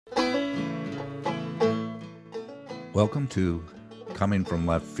Welcome to Coming from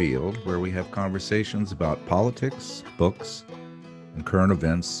Left Field, where we have conversations about politics, books, and current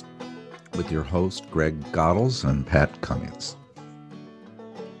events with your host, Greg Goddles and Pat Cummings.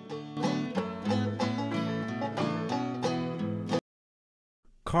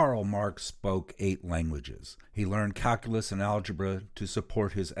 Karl Marx spoke 8 languages. He learned calculus and algebra to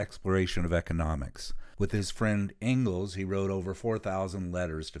support his exploration of economics. With his friend Engels, he wrote over 4,000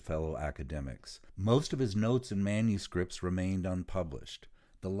 letters to fellow academics. Most of his notes and manuscripts remained unpublished.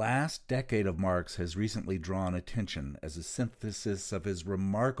 The last decade of Marx has recently drawn attention as a synthesis of his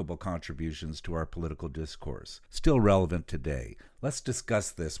remarkable contributions to our political discourse, still relevant today. Let's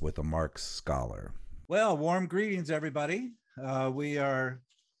discuss this with a Marx scholar. Well, warm greetings, everybody. We are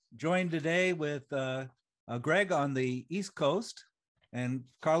joined today with Greg on the East Coast and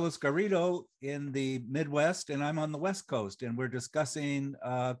Carlos Garrido in the Midwest, and I'm on the West Coast, and we're discussing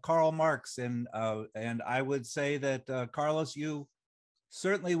Karl Marx. And I would say that Carlos, you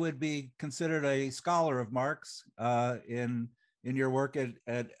certainly would be considered a scholar of Marx in your work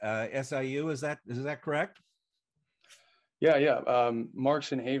at SIU. Is that correct? Yeah.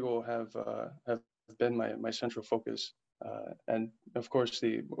 Marx and Hegel have been my central focus. And of course,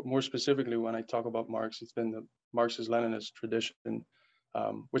 more specifically, when I talk about Marx, it's been the Marxist-Leninist tradition,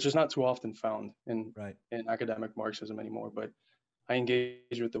 which is not too often found in academic Marxism anymore. But I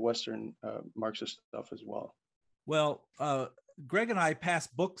engage with the Western Marxist stuff as well. Well, Greg and I pass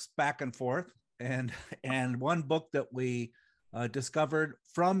books back and forth, and one book that we discovered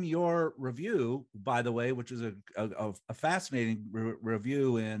from your review, by the way, which is a fascinating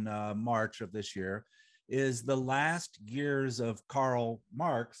review in March of this year, is The Last Years of Karl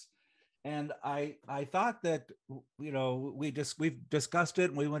Marx. And I thought that, we've discussed it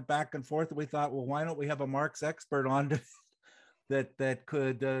and we went back and forth, and we thought, well, why don't we have a Marx expert on that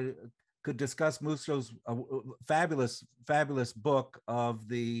could discuss Musso's fabulous book of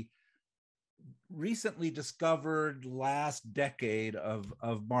the recently discovered last decade of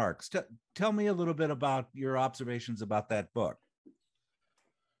Marx. Tell me a little bit about your observations about that book.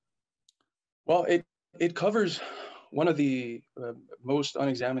 Well, it covers one of the most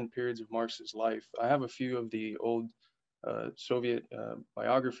unexamined periods of Marx's life. I have a few of the old Soviet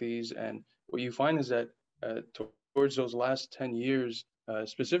biographies, and what you find is that towards those last 10 years,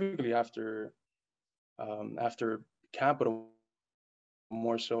 specifically after Capital,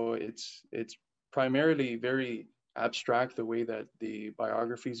 more so, it's primarily very abstract the way that the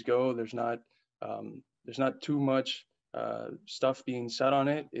biographies go. There's not too much stuff being said on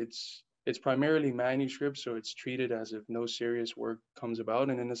it. It's primarily manuscript, so it's treated as if no serious work comes about,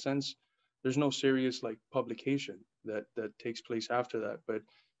 and in a sense, there's no serious publication that takes place after that. But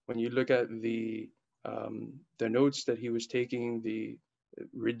when you look at the notes that he was taking, the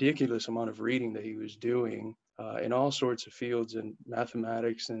ridiculous amount of reading that he was doing in all sorts of fields, in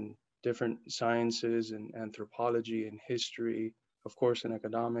mathematics and different sciences and anthropology and history, of course, in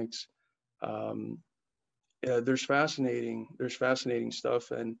economics, there's fascinating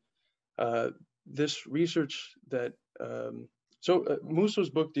stuff. And this research that Musso's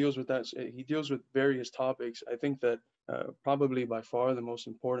book deals with that. He deals with various topics. I think that probably by far the most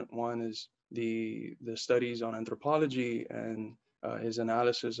important one is the studies on anthropology and his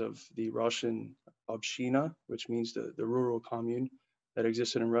analysis of the Russian Obshchina, which means the rural commune that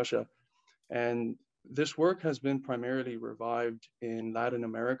existed in Russia. And this work has been primarily revived in Latin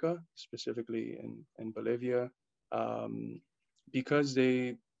America, specifically in Bolivia, because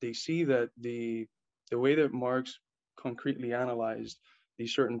they see that the way that Marx concretely analyzed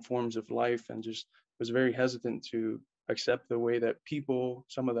these certain forms of life and just was very hesitant to accept the way that people,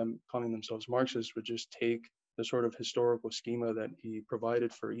 some of them calling themselves Marxists, would just take the sort of historical schema that he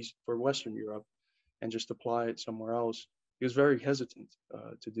provided for Western Europe and just apply it somewhere else. He was very hesitant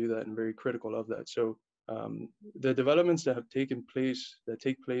to do that and very critical of that. So the developments that take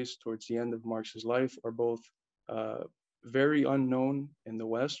place towards the end of Marx's life are both very unknown in the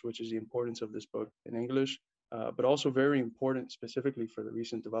West, which is the importance of this book in English, but also very important specifically for the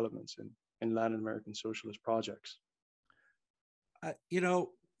recent developments in Latin American socialist projects.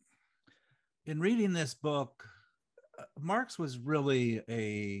 In reading this book, Marx was really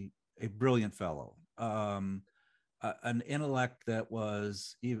a brilliant fellow, an intellect that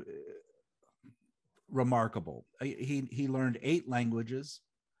was remarkable. He learned 8 languages.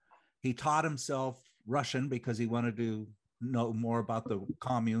 He taught himself Russian because he wanted to know more about the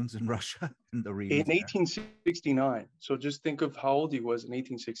communes in Russia and the regions. In 1869. So just think of how old he was in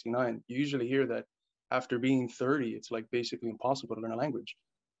 1869. You usually hear that after being 30, it's basically impossible to learn a language.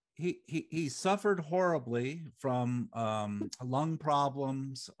 he suffered horribly from lung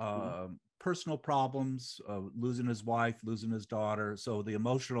problems, personal problems, losing his wife, losing his daughter. So the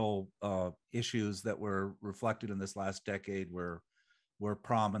emotional issues that were reflected in this last decade were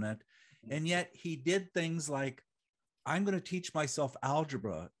prominent. And yet he did things like, I'm going to teach myself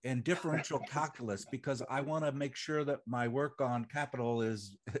algebra and differential calculus because I want to make sure that my work on capital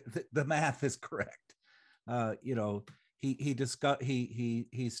is the math is correct. You know,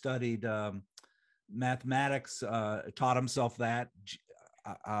 he studied mathematics, taught himself that,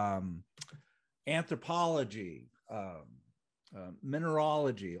 anthropology,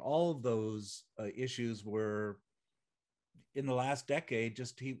 mineralogy. All of those issues were in the last decade.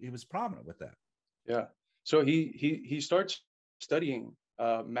 Just he was prominent with that. Yeah. So he starts studying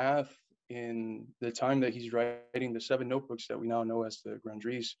math in the time that he's writing the seven notebooks that we now know as the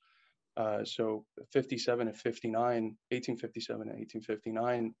Grandries. So 57 and 59, 1857 and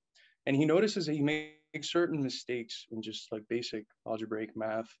 1859. And he notices that he makes certain mistakes in just like basic algebraic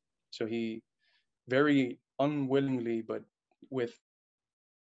math. So he very unwillingly, but with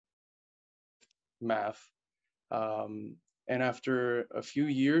math, and after a few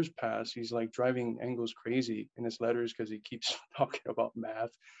years pass, he's like driving Engels crazy in his letters because he keeps talking about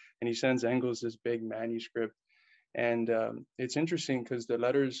math, and he sends Engels this big manuscript. And it's interesting because the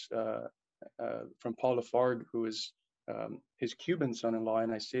letters from Paul Lafargue, who is his Cuban son-in-law,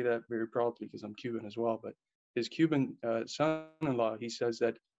 and I say that very proudly because I'm Cuban as well, but his Cuban son-in-law, he says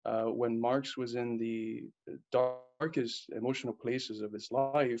that when Marx was in the darkest emotional places of his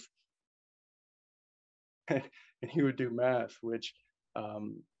life, and he would do math, which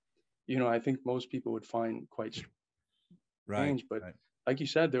I think most people would find quite Right, strange. But right. like you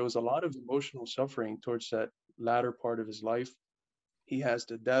said, there was a lot of emotional suffering towards that latter part of his life. He has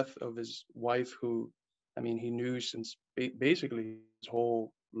the death of his wife, who, I mean, he knew since basically his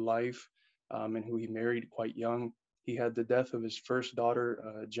whole life, and who he married quite young. He had the death of his first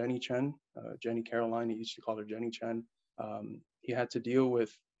daughter, Jenny Chen, Jenny Caroline. He used to call her Jenny Chen. He had to deal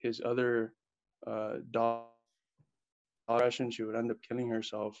with his other daughter. She would end up killing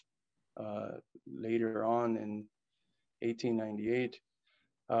herself later on in 1898.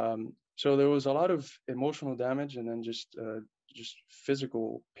 So there was a lot of emotional damage, and then just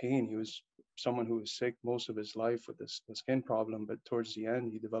physical pain. He was someone who was sick most of his life with a skin problem, but towards the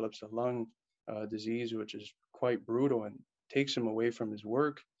end he develops a lung disease, which is quite brutal and takes him away from his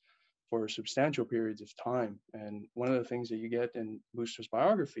work for substantial periods of time. And one of the things that you get in Booster's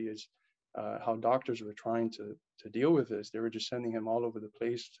biography is how doctors were trying to deal with this. They were just sending him all over the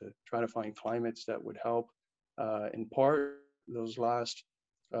place to try to find climates that would help. In part, those last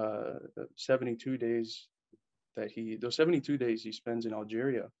 72 days those 72 days he spends in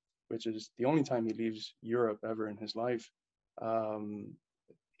Algeria, which is the only time he leaves Europe ever in his life.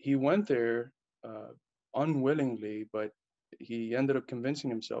 He went there unwillingly, but he ended up convincing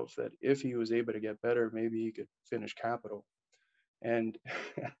himself that if he was able to get better, maybe he could finish Capital. And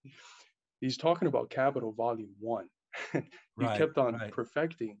he's talking about Capital Volume 1. He Right, kept on right.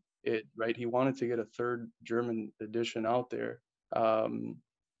 perfecting it, right? He wanted to get a third German edition out there. Um,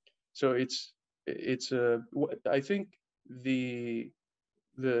 so I think the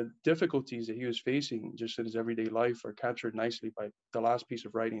the difficulties that he was facing just in his everyday life are captured nicely by the last piece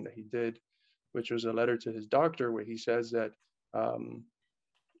of writing that he did, which was a letter to his doctor, where he says that um,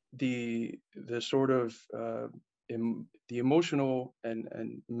 the sort of the emotional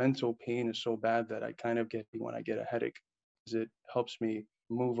and mental pain is so bad that I kind of get when I get a headache, because it helps me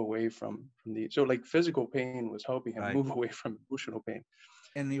move away from the, so like physical pain was helping him Right. move away from emotional pain.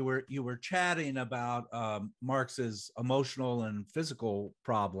 And you were chatting about Marx's emotional and physical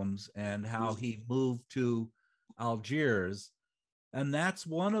problems and how he moved to Algiers. And that's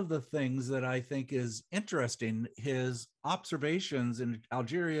one of the things that I think is interesting. His observations in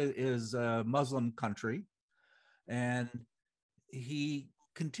Algeria is a Muslim country, and he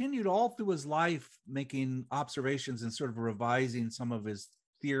continued all through his life making observations and sort of revising some of his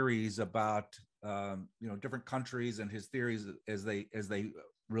theories about different countries and his theories as they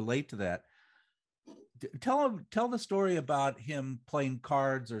relate to that. Tell the story about him playing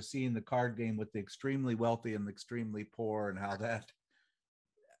cards or seeing the card game with the extremely wealthy and the extremely poor, and how that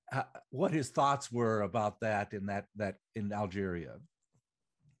what his thoughts were about that in Algeria.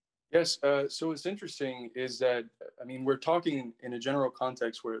 Yes. So what's interesting is that, I mean, we're talking in a general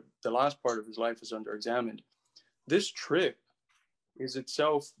context where the last part of his life is under examined. This trip is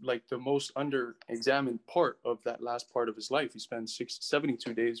itself like the most under examined part of that last part of his life. He spends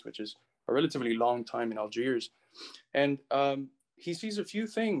 72 days, which is a relatively long time in Algiers. And he sees a few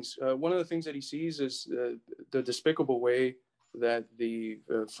things. One of the things that he sees is the despicable way that the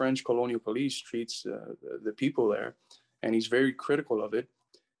French colonial police treats the people there, and he's very critical of it.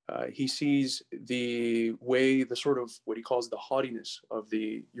 He sees the way, the sort of what he calls the haughtiness of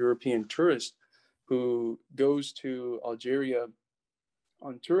the European tourist who goes to Algeria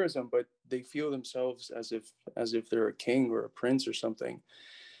on tourism, but they feel themselves as if they're a king or a prince or something.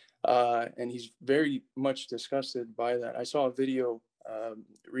 And he's very much disgusted by that. I saw a video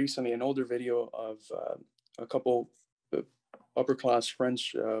recently, an older video of a couple upper class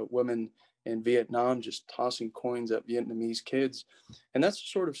French women in Vietnam just tossing coins at Vietnamese kids. And that's the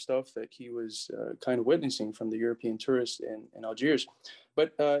sort of stuff that he was kind of witnessing from the European tourists in Algiers.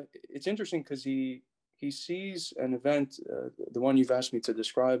 But it's interesting because he sees an event, the one you've asked me to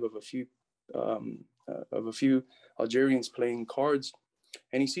describe, of a few Algerians playing cards,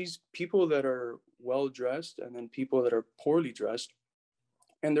 and he sees people that are well dressed and then people that are poorly dressed,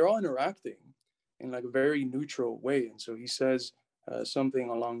 and they're all interacting in like a very neutral way. And so he says something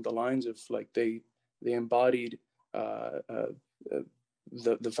along the lines of like they embodied the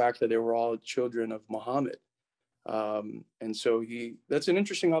fact that they were all children of Muhammad. And so that's an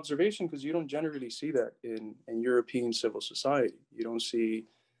interesting observation, because you don't generally see that in European civil society. You don't see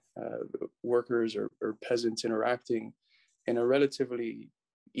workers or peasants interacting in a relatively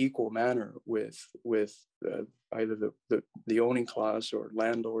equal manner with either the owning class or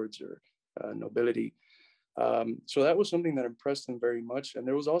landlords or nobility. So that was something that impressed him very much. And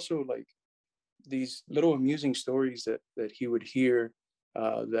there was also like these little amusing stories that he would hear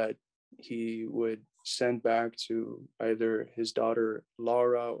that he would send back to either his daughter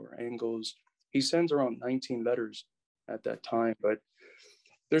Laura or Engels. He sends around 19 letters at that time. But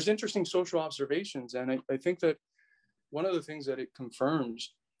there's interesting social observations, and I think that one of the things that it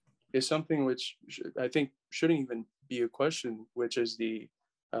confirms is something which I think shouldn't even be a question, which is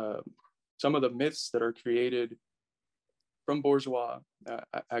some of the myths that are created from bourgeois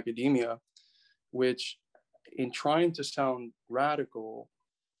academia, which, in trying to sound radical,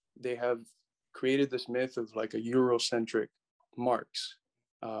 they have created this myth of like a Eurocentric Marx,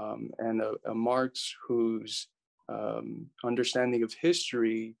 and a Marx whose understanding of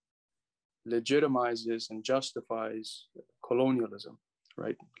history legitimizes and justifies colonialism,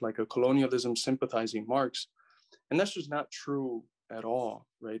 right? Like a colonialism sympathizing Marx. And that's just not true at all,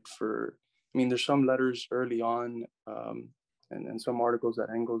 right? There's some letters early on, and some articles that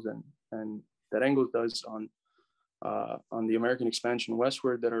Engels and that Engels does on the American expansion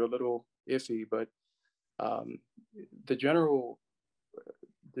westward that are a little iffy, but the general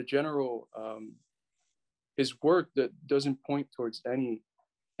his work that doesn't point towards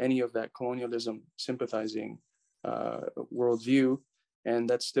any of that colonialism sympathizing worldview, and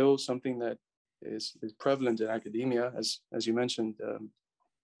that's still something that is prevalent in academia. As you mentioned,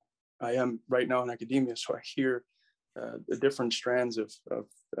 I am right now in academia, so I hear the different strands of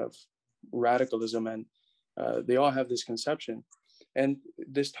radicalism, and they all have this conception. And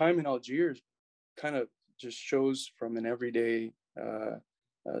this time in Algiers kind of just shows from an everyday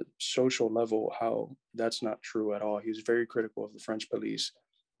social level how that's not true at all. He was very critical of the French police,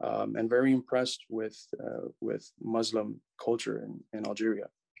 and very impressed with Muslim culture in Algeria.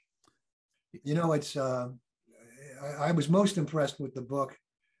 You know, I was most impressed with the book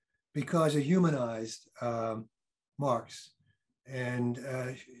because it humanized Marx. And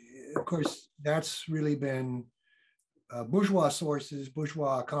of course, that's really been bourgeois sources,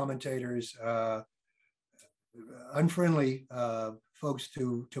 bourgeois commentators, unfriendly folks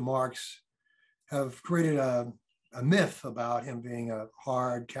to Marx have created a myth about him being a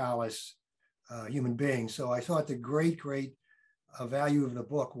hard, callous human being. So I thought the great value of the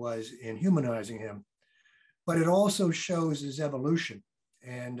book was in humanizing him. But it also shows his evolution.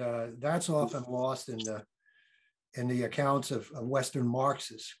 And that's often lost in the accounts of Western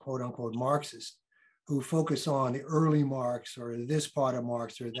Marxists, quote unquote Marxists, who focus on the early Marx or this part of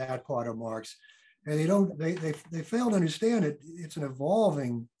Marx or that part of Marx. And they fail to understand it. It's an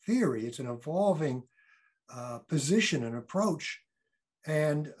evolving theory. It's an evolving position and approach.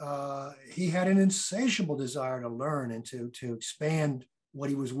 And he had an insatiable desire to learn and to expand what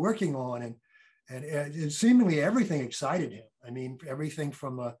he was working on. And seemingly everything excited him. I mean, everything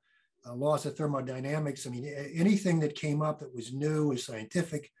from a laws of thermodynamics. I mean, anything that came up that was new, was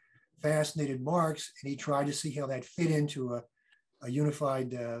scientific, fascinated Marx, and he tried to see how that fit into a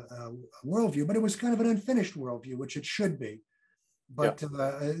unified worldview. But it was kind of an unfinished worldview, which it should be. But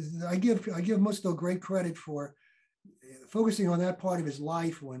I give Musto great credit for focusing on that part of his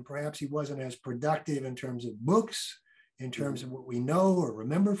life when perhaps he wasn't as productive in terms of books, in terms of what we know or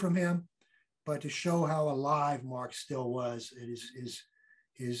remember from him, but to show how alive Marx still was.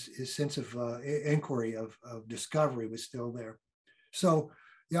 his sense of inquiry, of discovery was still there. So,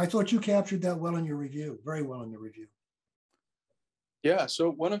 yeah, I thought you captured that well in your review, very well in the review. Yeah. So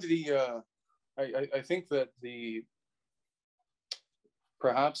one of the, I think that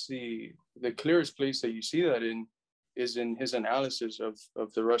perhaps the clearest place that you see that in is in his analysis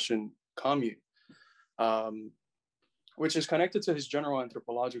of the Russian commune, which is connected to his general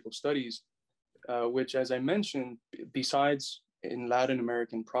anthropological studies, which, as I mentioned, besides in Latin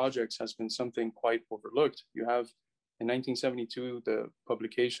American projects, has been something quite overlooked. You have in 1972 the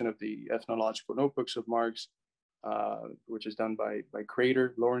publication of the ethnological notebooks of Marx, which is done by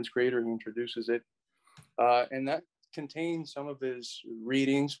Crater, Lawrence Crater, who introduces it, and that contains some of his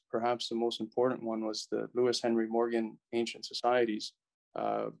readings. Perhaps the most important one was the Lewis Henry Morgan Ancient Societies,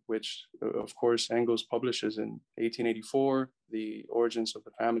 which of course Engels publishes in 1884, The Origins of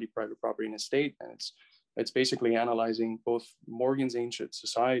the Family, Private Property and Estate. And it's basically analyzing both Morgan's Ancient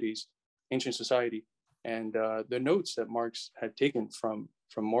Society, and the notes that Marx had taken from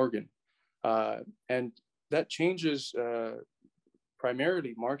Morgan. And that changes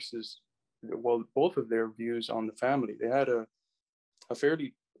primarily Marx's, well, both of their views on the family. They had a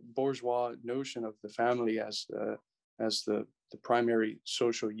fairly bourgeois notion of the family as the primary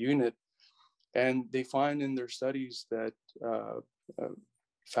social unit, and they find in their studies that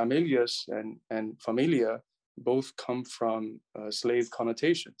familias and familia both come from slave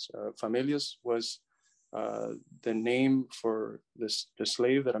connotations. Familias was the name for the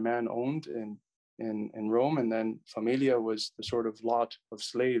slave that a man owned in Rome, and then familia was the sort of lot of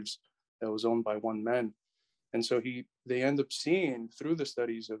slaves that was owned by one man. And so they end up seeing through the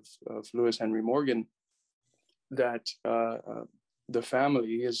studies of Lewis Henry Morgan that the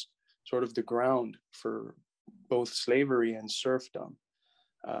family is sort of the ground for both slavery and serfdom,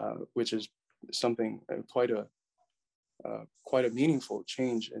 which is something quite a meaningful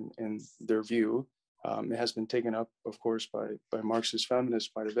change in their view. It has been taken up, of course, by Marxist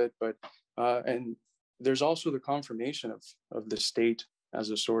feminists quite a bit, but and there's also the confirmation of the state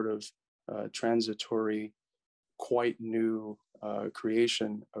as a sort of transitory, quite new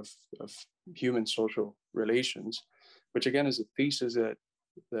creation of human social relations, which again is a thesis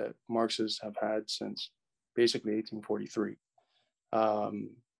that Marxists have had since basically 1843.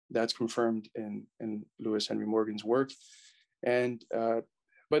 That's confirmed in Lewis Henry Morgan's work, and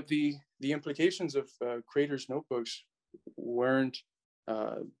but the implications of Crater's notebooks weren't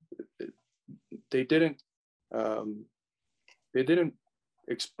they didn't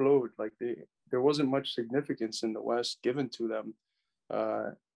explode. Like there wasn't much significance in the West given to them.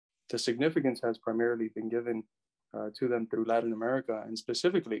 The significance has primarily been given to them through Latin America, and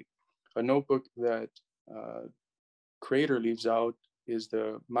specifically a notebook that Crater leaves out is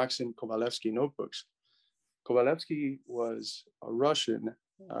the Maxim Kovalevsky notebooks. Kovalevsky was a Russian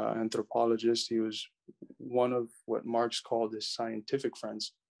anthropologist. He was one of what Marx called his scientific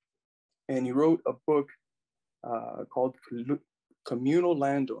friends. And he wrote a book called Communal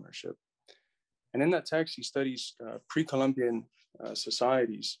Land Ownership. And in that text, he studies pre-Columbian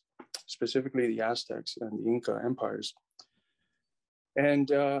societies, specifically the Aztecs and the Inca empires.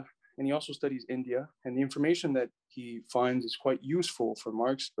 And he also studies India. And the information that he finds is quite useful for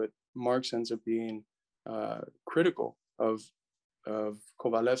Marx, but Marx ends up being critical of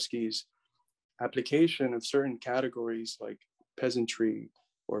Kovalevsky's application of certain categories like peasantry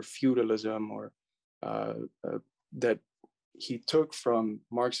or feudalism, or that he took from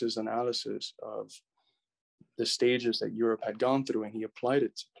Marx's analysis of the stages that Europe had gone through, and he applied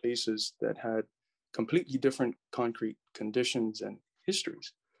it to places that had completely different concrete conditions and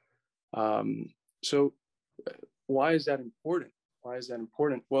histories. So why is that important? Why is that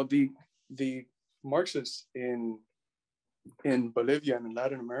important? Well, the Marxists in Bolivia and in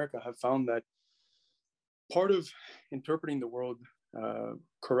Latin America have found that part of interpreting the world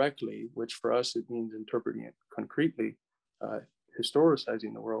correctly, which for us it means interpreting it concretely,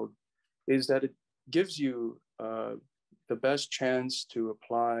 historicizing the world, is that it gives you the best chance to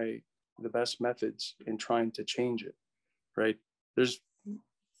apply the best methods in trying to change it, right? There's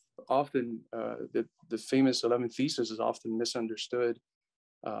often the famous 11th thesis is often misunderstood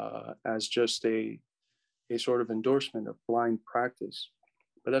as just a sort of endorsement of blind practice,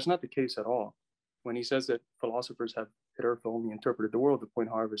 but that's not the case at all. When he says that philosophers have hitherto only interpreted the world, the point,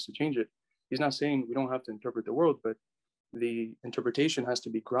 however, is to change it. He's not saying we don't have to interpret the world, but the interpretation has to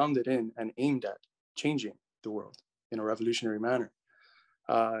be grounded in and aimed at changing the world in a revolutionary manner.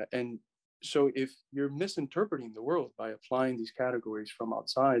 And so if you're misinterpreting the world by applying these categories from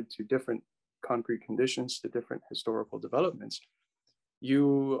outside to different concrete conditions, to different historical developments,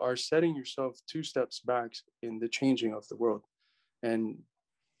 you are setting yourself two steps back in the changing of the world. And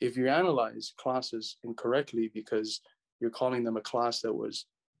if you analyze classes incorrectly because you're calling them a class that was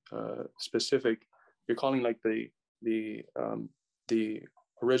specific, you're calling like the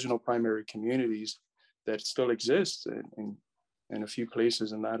original primary communities that still exist in a few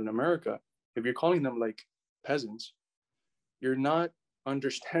places in Latin America. If you're calling them like peasants, you're not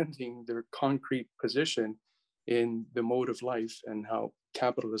understanding their concrete position in the mode of life and how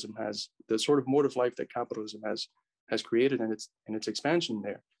capitalism has the sort of mode of life that capitalism has created in its expansion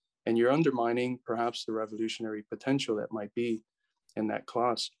there. And you're undermining perhaps the revolutionary potential that might be in that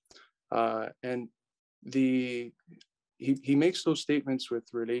class. And he makes those statements with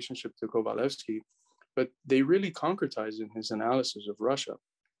relationship to Kovalevsky, but they really concretize in his analysis of Russia.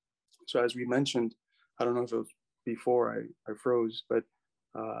 So as we mentioned, I don't know if it was before I froze, but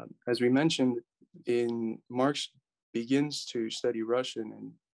as we mentioned, Marx begins to study Russian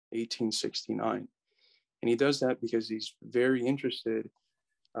in 1869. And he does that because he's very interested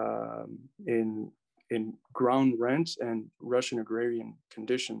in ground rents and Russian agrarian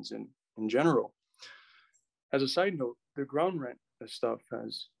conditions in general. As a side note, the ground rent stuff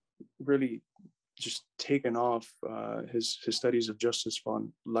has really just taken off. His studies of Justus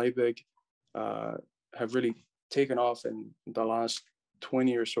von Liebig have really taken off in the last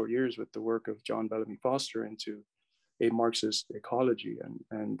 20 or so years with the work of John Bellamy Foster into a Marxist ecology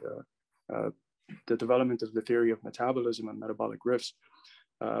and the development of the theory of metabolism and metabolic rifts.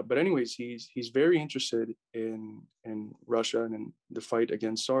 But anyways, he's very interested in Russia and in the fight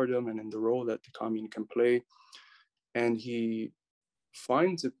against Tsardom and in the role that the commune can play. And he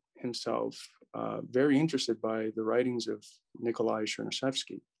finds himself very interested by the writings of Nikolai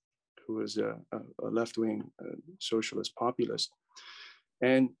Chernyshevsky, who was a left-wing socialist populist.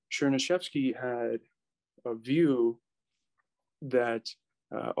 And Chernyshevsky had a view that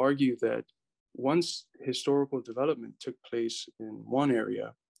argued that once historical development took place in one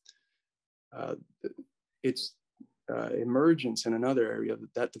area, its emergence in another area,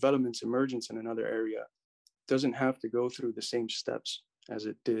 that development's emergence in another area doesn't have to go through the same steps as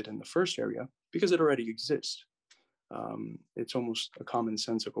it did in the first area because it already exists. It's almost a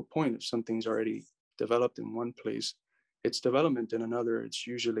commonsensical point. If something's already developed in one place, its development in another, it's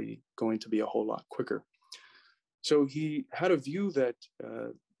usually going to be a whole lot quicker. So he had a view that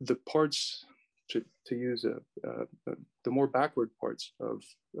the parts, to use the more backward parts of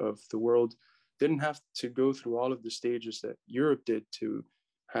the world, didn't have to go through all of the stages that Europe did to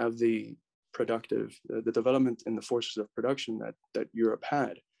have the development in the forces of production that Europe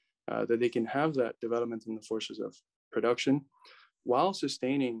had, that they can have that development in the forces of production while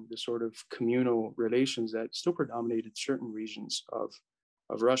sustaining the sort of communal relations that still predominated certain regions of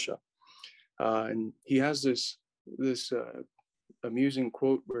Russia. And he has this amusing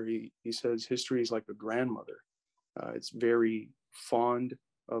quote where he says, history is like a grandmother. It's very fond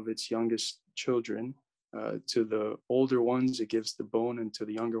of its youngest children. To the older ones, it gives the bone, and to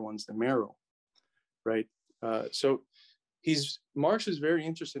the younger ones, the marrow, right? So Marx is very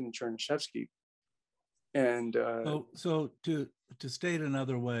interested in Chernyshevsky. And so to state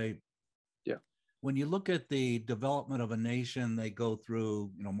another way, yeah, when you look at the development of a nation, they go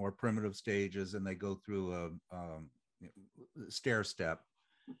through more primitive stages, and they go through a stair step.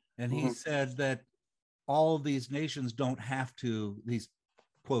 And he said that all of these nations don't have to, these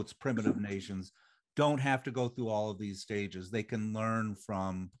quotes primitive nations don't have to go through all of these stages. They can learn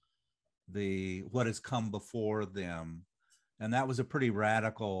from what has come before them. And that was a pretty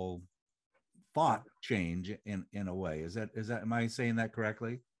radical thought change in a way. Is that am I saying that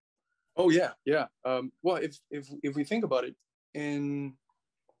correctly? Oh yeah. Well, if we think about it,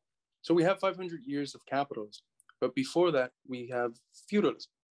 so we have 500 years of capitalism, but before that we have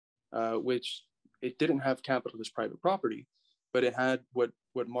feudalism, which it didn't have capitalist private property, but it had what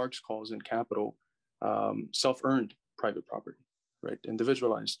Marx calls in Capital self-earned private property, right?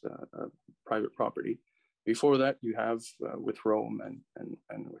 Individualized private property. Before that, you have with Rome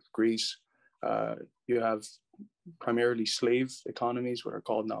and with Greece, you have primarily slave economies, what are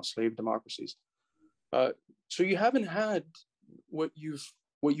called now slave democracies. So you haven't had what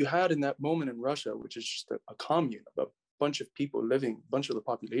you had in that moment in Russia, which is just a commune, a bunch of people bunch of the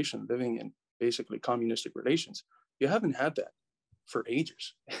population living in basically communistic relations. You haven't had that for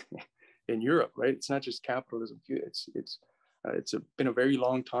ages in Europe, right? It's not just capitalism. It's been a very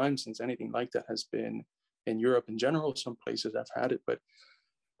long time since anything like that has been in Europe in general. Some places have had it, but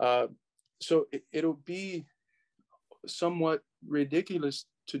so it'll be somewhat ridiculous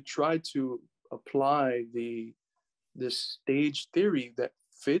to try to apply this stage theory that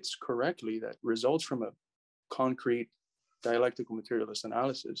fits correctly, that results from a concrete dialectical materialist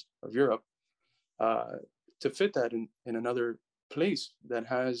analysis of Europe, to fit that in another place that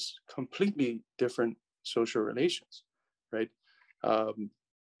has completely different social relations, right?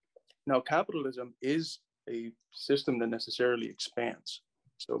 Now, capitalism is a system that necessarily expands.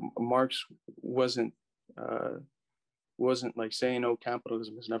 So Marx uh, wasn't like saying, "Oh,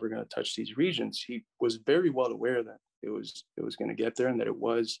 capitalism is never going to touch these regions." He was very well aware that it was going to get there, and that it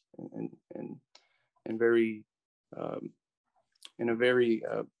was, and very in a very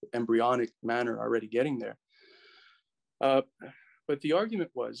embryonic manner already getting there. But the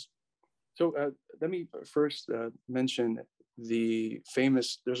argument was, so let me first mention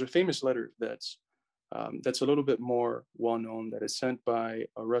there's a famous letter that's a little bit more well known, that is sent by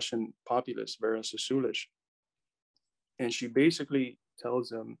a Russian populist, Vera Sasulish. And she basically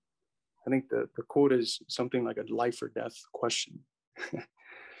tells him, I think the quote is something like a life or death question,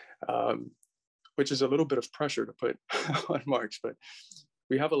 which is a little bit of pressure to put on Marx, but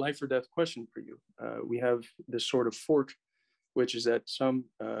we have a life or death question for you. We have this sort of fork, which is that some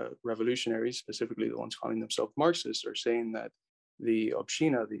revolutionaries, specifically the ones calling themselves Marxists, are saying that the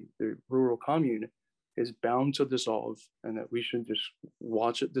Obshina, the rural commune, is bound to dissolve, and that we should just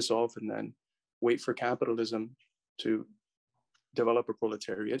watch it dissolve and then wait for capitalism to develop a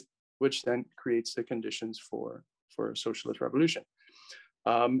proletariat, which then creates the conditions for a socialist revolution.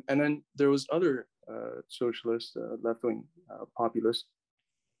 And then there was other socialist, left-wing populists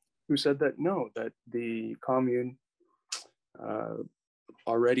who said that no, that the commune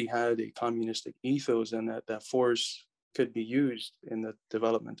already had a communistic ethos, and that force could be used in the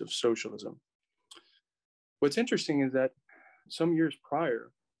development of socialism. What's interesting is that some years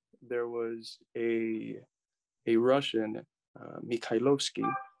prior, there was a Russian, Mikhailovsky,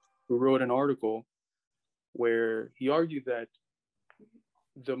 who wrote an article where he argued that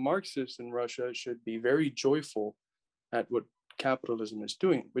the Marxists in Russia should be very joyful at what capitalism is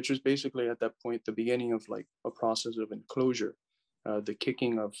doing, which was basically at that point the beginning of like a process of enclosure, the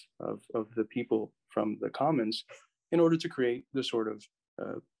kicking of the people from the commons in order to create the sort of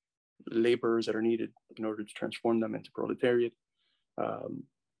laborers that are needed in order to transform them into proletariat,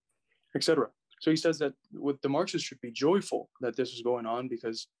 etc. So he says that the Marxists should be joyful that this is going on,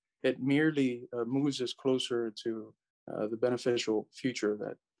 because it merely moves us closer to the beneficial future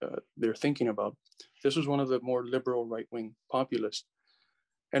that they're thinking about. This was one of the more liberal right-wing populists.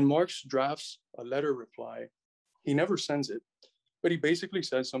 And Marx drafts a letter reply. He never sends it, but he basically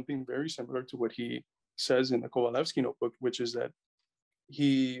says something very similar to what he says in the Kovalevsky notebook, which is that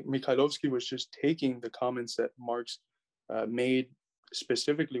Mikhailovsky was just taking the comments that Marx made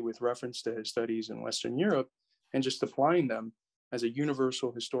specifically with reference to his studies in Western Europe and just applying them as a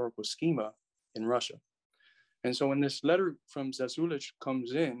universal historical schema in Russia. And so when this letter from Zasulich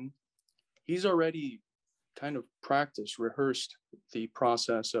comes in, he's already kind of rehearsed the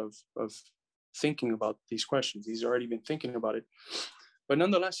process of thinking about these questions. He's already been thinking about it. But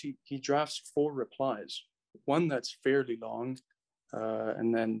nonetheless, he drafts 4 replies, one that's fairly long,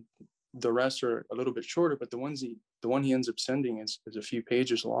 and then the rest are a little bit shorter, but the one he ends up sending is a few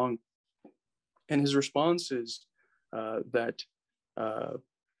pages long. And his response is that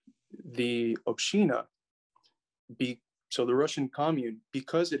the Obshina, so the Russian commune,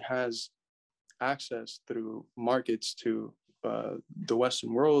 because it has access through markets to the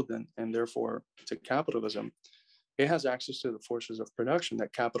Western world and therefore to capitalism, it has access to the forces of production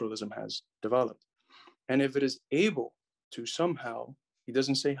that capitalism has developed. And if it is able to somehow, he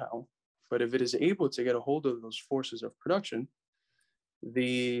doesn't say how, but if it is able to get a hold of those forces of production,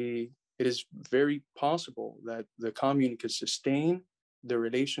 it is very possible that the commune could sustain the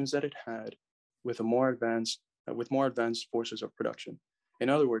relations that it had with more advanced forces of production. In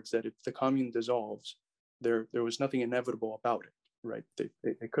other words, that if the commune dissolves, there was nothing inevitable about it, right?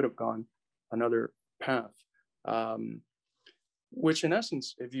 They could have gone another path, which in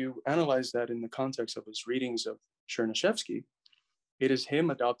essence, if you analyze that in the context of his readings of Chernyshevsky, it is him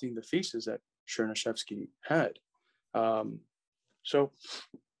adopting the thesis that Chernyshevsky had. So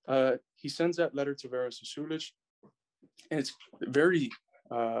he sends that letter to Vera Sasulich, and it's very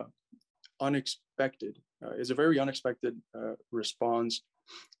unexpected. It's a very unexpected response,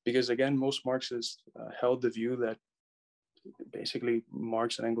 because again, most Marxists held the view that basically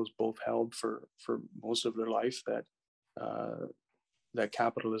Marx and Engels both held for most of their life, that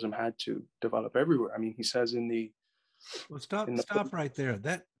capitalism had to develop everywhere. I mean, he says in the stop right there.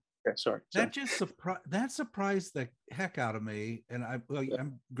 Sorry. That surprised the heck out of me. And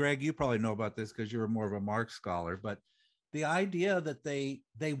I'm Greg, you probably know about this because you're more of a Marx scholar, but the idea that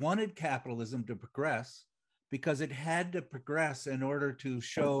they wanted capitalism to progress because it had to progress in order to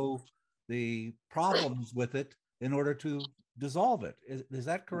show the problems with it in order to dissolve it. Is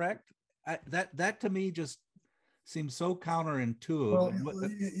that correct? That to me just seems so counterintuitive. Well,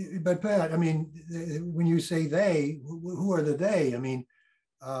 but Pat, I mean, when you say they, who are the they? I mean,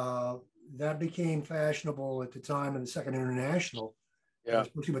 uh, that became fashionable at the time of the Second International, Yeah.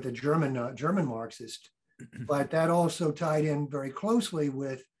 especially with the German Marxist. But that also tied in very closely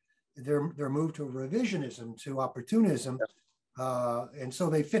with their move to revisionism, to opportunism. And so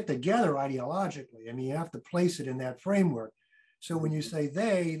they fit together ideologically. I mean, you have to place it in that framework. So when you say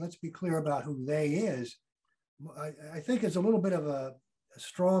they, let's be clear about who they is. I think it's a little bit of a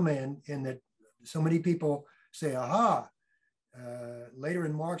straw man in that so many people say, aha, later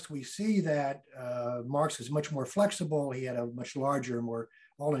in Marx, we see that Marx is much more flexible. He had a much larger, more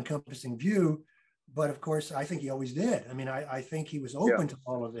all-encompassing view. But of course, I think he always did. I mean, I think he was open to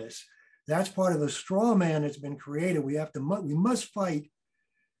all of this. That's part of the straw man that's been created. We must fight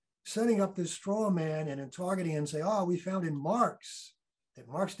setting up this straw man and then targeting and say, oh, we found in Marx that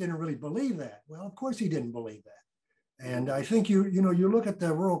Marx didn't really believe that. Well, of course he didn't believe that. And I think you look at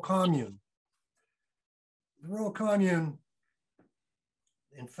the rural commune. The rural commune,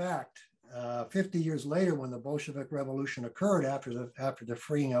 in fact, 50 years later, when the Bolshevik Revolution occurred after the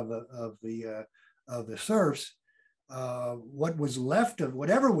freeing of the serfs, whatever was left of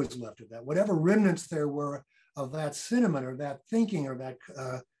that, whatever remnants there were of that sentiment or that thinking or that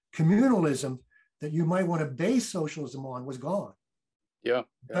communalism that you might want to base socialism on, was gone. Yeah.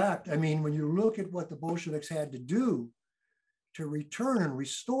 In fact, I mean, when you look at what the Bolsheviks had to do to return and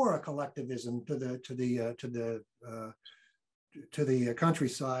restore a collectivism to the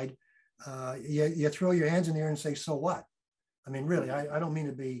countryside, you throw your hands in the air and say, so what? I mean, really, I don't mean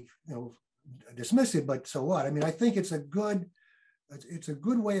to be dismissive, but so what? I mean, I think it's a good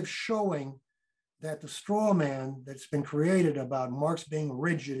way of showing that the straw man that's been created about Marx being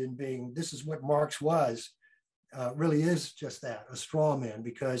rigid and being this is what Marx was really is just that, a straw man,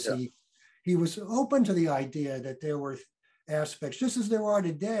 because he was open to the idea that there were aspects, just as there are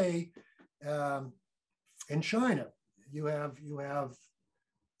today in China. You have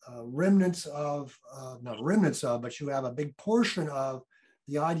remnants of, not remnants of, but you have a big portion of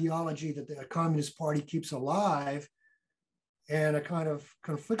the ideology that the Communist Party keeps alive, and a kind of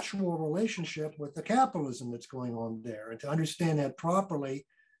conflictual relationship with the capitalism that's going on there. And to understand that properly,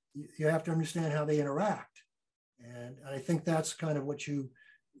 you have to understand how they interact. And I think that's kind of what you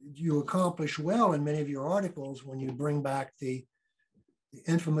accomplish well in many of your articles when you bring back the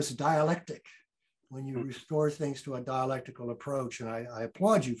infamous dialectic, when you restore things to a dialectical approach. And I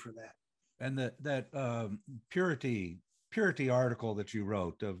applaud you for that. And that purity article that you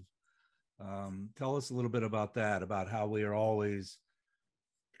wrote of, tell us a little bit about that, about how we are always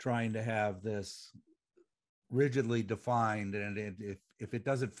trying to have this rigidly defined, and if it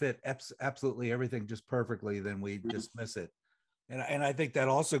doesn't fit absolutely everything just perfectly, then we dismiss it. And I think that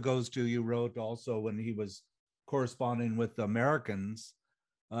also goes to, you wrote also when he was corresponding with the Americans,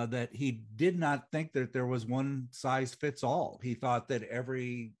 that he did not think that there was one size fits all. He thought that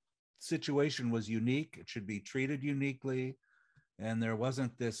every situation was unique, it should be treated uniquely, and there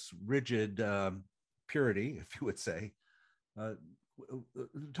wasn't this rigid purity, if you would say.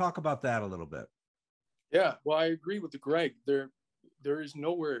 Talk about that a little bit. Yeah, well, I agree with Greg. There is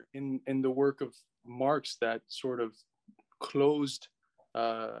nowhere in the work of Marx that sort of closed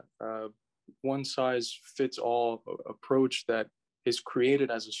one size fits all approach that is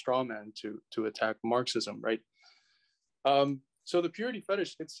created as a straw man to attack Marxism, right? So the purity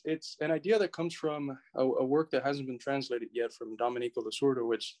fetish, it's an idea that comes from a work that hasn't been translated yet from Domenico Lasorda,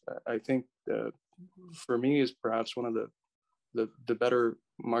 which I think for me is perhaps one of the better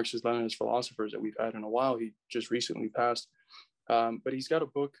Marxist-Leninist philosophers that we've had in a while. He just recently passed, but he's got a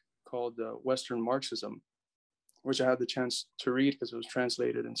book called Western Marxism, which I had the chance to read because it was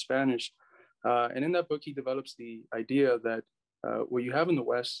translated in Spanish. And in that book, he develops the idea that what you have in the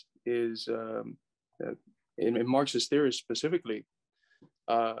West is, in Marxist theory specifically,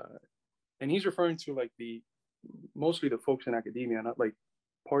 and he's referring to like mostly the folks in academia, not like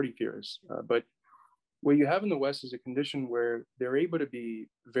party theorists, but what you have in the West is a condition where they're able to be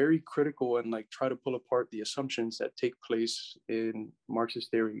very critical and like try to pull apart the assumptions that take place in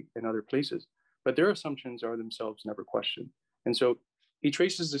Marxist theory and other places, but their assumptions are themselves never questioned. And so he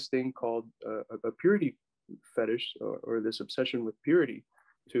traces this thing called a purity fetish, or this obsession with purity,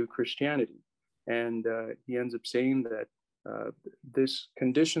 to Christianity. And he ends up saying that this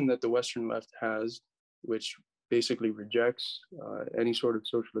condition that the Western left has, which basically rejects any sort of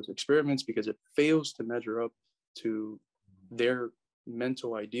socialist experiments because it fails to measure up to their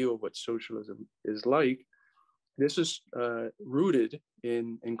mental ideal of what socialism is like, this is rooted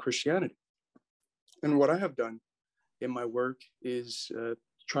in Christianity. And what I have done in my work is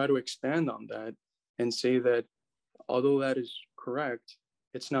try to expand on that and say that although that is correct,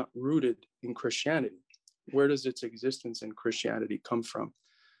 it's not rooted in Christianity. Where does its existence in Christianity come from?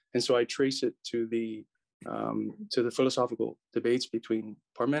 And so I trace it to the philosophical debates between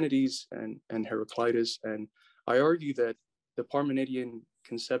Parmenides and Heraclitus. And I argue that the Parmenidean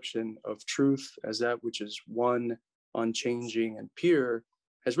conception of truth as that which is one, unchanging, and pure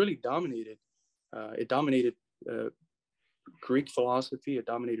has really dominated. It dominated Greek philosophy, it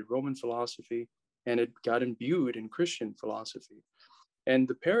dominated Roman philosophy, and it got imbued in Christian philosophy. And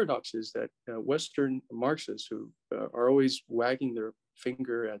the paradox is that Western Marxists, who are always wagging their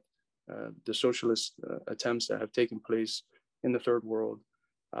finger at the socialist attempts that have taken place in the third world,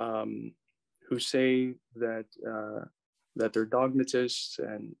 who say that that they're dogmatists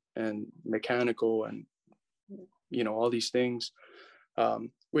and mechanical and all these things,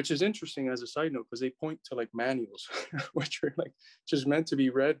 which is interesting as a side note because they point to like manuals, which are like just meant to be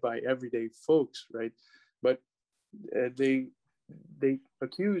read by everyday folks, right? But they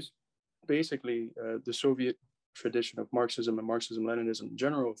accuse basically the Soviet tradition of Marxism and Marxism-Leninism in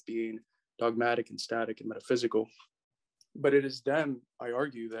general of being dogmatic and static and metaphysical. But it is them, I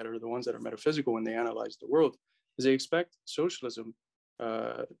argue, that are the ones that are metaphysical when they analyze the world, because they expect socialism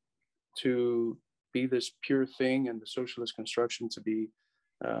to be this pure thing and the socialist construction to be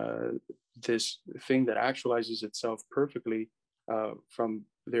this thing that actualizes itself perfectly from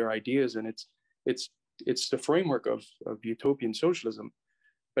their ideas. And it's the framework of utopian socialism.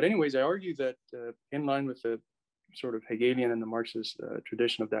 But anyways, I argue that in line with the sort of Hegelian and the Marxist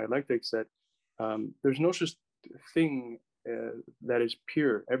tradition of dialectics, that there's no such thing that is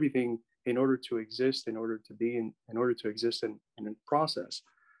pure. Everything, in order to exist, in order to be, in order to exist in a process,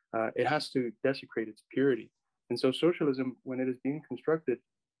 it has to desecrate its purity. And so socialism, when it is being constructed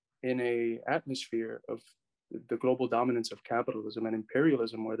in a atmosphere of the global dominance of capitalism and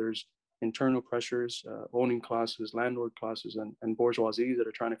imperialism, where there's internal pressures, owning classes, landlord classes, and bourgeoisies that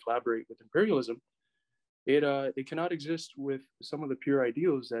are trying to collaborate with imperialism, it cannot exist with some of the pure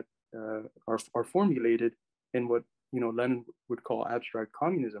ideals that are formulated in what Lenin would call abstract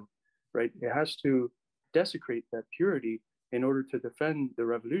communism, right? It has to desecrate that purity in order to defend the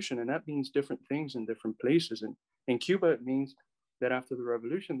revolution, and that means different things in different places. And in Cuba, it means that after the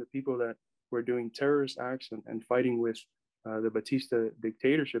revolution, the people that were doing terrorist acts and fighting with the Batista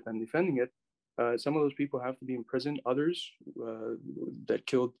dictatorship and defending it, some of those people have to be imprisoned. Others that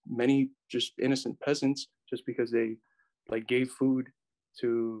killed many just innocent peasants just because they gave food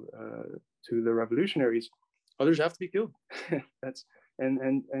to the revolutionaries, others have to be killed. That's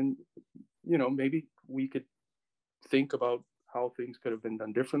and maybe we could think about how things could have been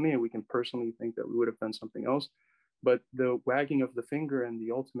done differently, and we can personally think that we would have done something else. But the wagging of the finger and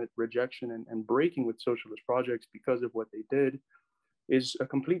the ultimate rejection and breaking with socialist projects because of what they did is a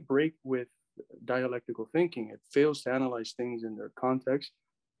complete break with dialectical thinking. It fails to analyze things in their context.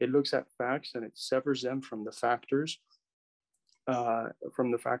 It looks at facts and it severs them from the factors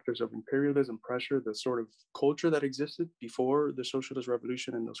of imperialism, pressure, the sort of culture that existed before the socialist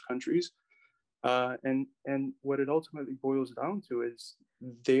revolution in those countries. And what it ultimately boils down to is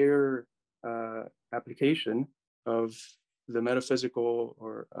their application of the metaphysical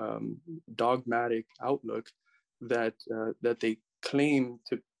or dogmatic outlook that they claim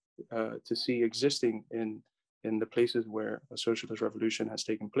to see existing in the places where a socialist revolution has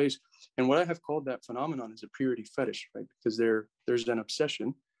taken place. And what I have called that phenomenon is a purity fetish, right? Because there's an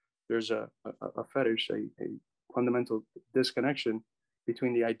obsession, there's a fetish, a fundamental disconnection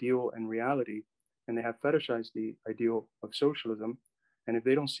between the ideal and reality, and they have fetishized the ideal of socialism. And if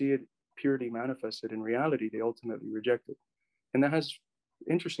they don't see it purity manifested in reality, they ultimately reject it. And that has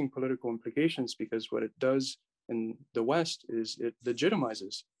interesting political implications, because what it does in the West is it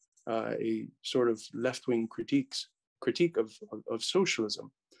legitimizes a sort of left-wing critique of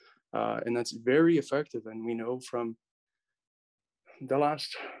socialism. And that's very effective. And we know from the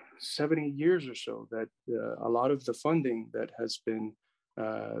last 70 years or so that a lot of the funding that has been,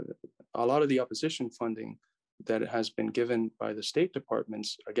 a lot of the opposition funding that has been given by the State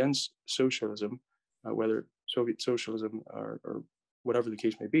departments against socialism, whether Soviet socialism or whatever the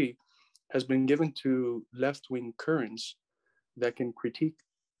case may be, has been given to left-wing currents that can critique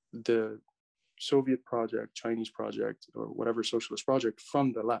the Soviet project, Chinese project, or whatever socialist project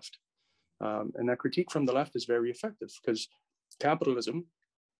from the left. And that critique from the left is very effective, because capitalism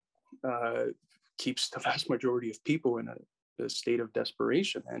keeps the vast majority of people in a state of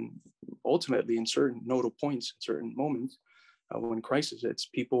desperation. And ultimately, in certain nodal points, certain moments, when crisis hits,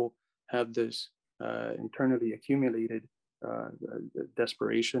 people have this internally accumulated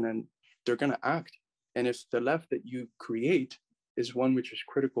desperation, and they're going to act. And if the left that you create is one which is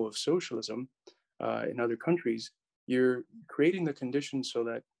critical of socialism in other countries, you're creating the conditions so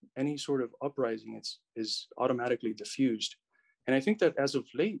that any sort of uprising is automatically diffused. And I think that as of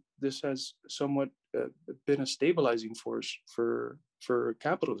late, this has somewhat been a stabilizing force for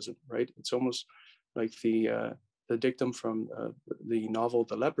capitalism, right? It's almost like the dictum from the novel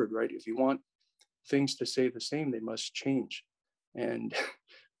The Leopard, right? If you want things to stay the same, they must change. And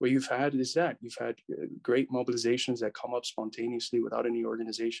what you've had is that you've had great mobilizations that come up spontaneously without any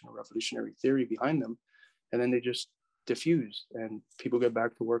organization or revolutionary theory behind them, and then they just diffuse, and people get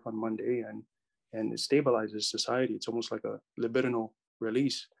back to work on Monday, and it stabilizes society. It's almost like a libidinal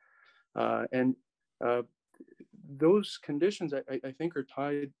release, and those conditions I think are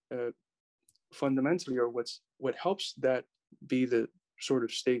tied fundamentally, or what helps that be the sort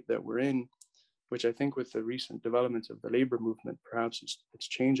of state that we're in, which I think with the recent developments of the labor movement, perhaps it's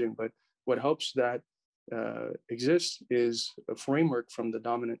changing, but what helps that exist is a framework from the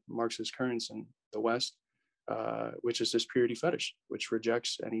dominant Marxist currents in the West, which is this purity fetish, which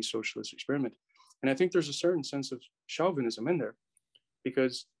rejects any socialist experiment. And I think there's a certain sense of chauvinism in there,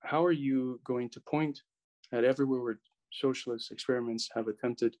 because how are you going to point at everywhere where socialist experiments have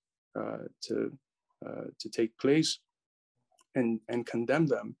attempted to take place and condemn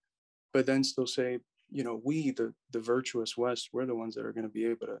them, but then still say, we, the virtuous West, we're the ones that are going to be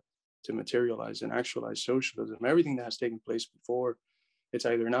able to materialize and actualize socialism. Everything that has taken place before, it's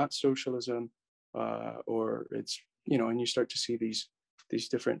either not socialism, or it's, and you start to see these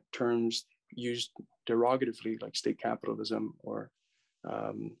different terms used derogatively, like state capitalism or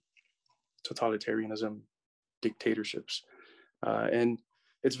totalitarianism, dictatorships, and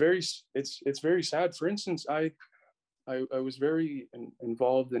it's very sad. For instance, I was very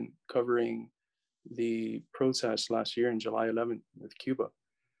involved in covering the protests last year in July 11th with Cuba.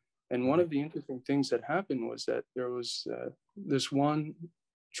 And one of the interesting things that happened was that there was this one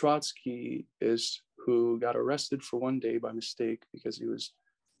Trotskyist who got arrested for one day by mistake because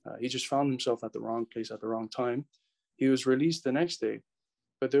he just found himself at the wrong place at the wrong time. He was released the next day,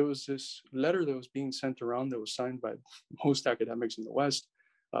 but there was this letter that was being sent around that was signed by most academics in the West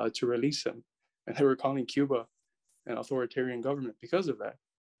to release him. And they were calling Cuba an authoritarian government because of that.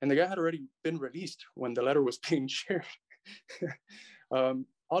 And the guy had already been released when the letter was being shared.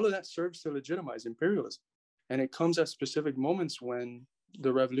 All of that serves to legitimize imperialism. And it comes at specific moments when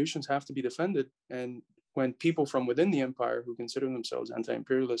the revolutions have to be defended, and when people from within the empire who consider themselves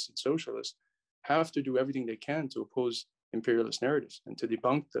anti-imperialist and socialist have to do everything they can to oppose imperialist narratives and to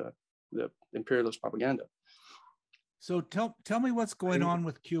debunk the imperialist propaganda. So tell me what's going on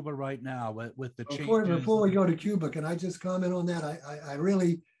with Cuba right now with the changes. Before we go to Cuba, can I just comment on that?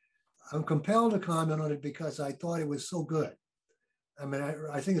 I'm compelled to comment on it because I thought it was so good. I mean,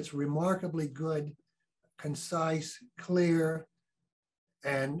 I think it's remarkably good, concise, clear,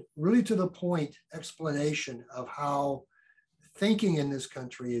 and really to the point explanation of how thinking in this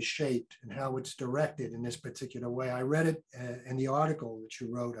country is shaped and how it's directed in this particular way. I read it in the article that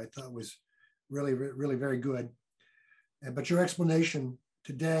you wrote. I thought was really, really very good. But your explanation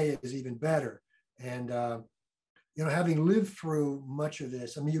today is even better. And, having lived through much of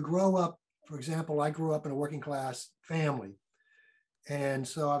this, I mean, you grow up, for example, I grew up in a working class family. And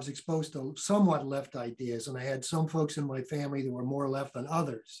so I was exposed to somewhat left ideas, and I had some folks in my family that were more left than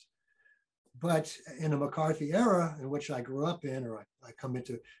others. But in the McCarthy era in which I grew up in, or I come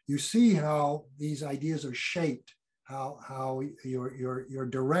into, you see how these ideas are shaped, how you're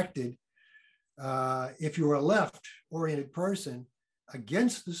directed. If you're a left-oriented person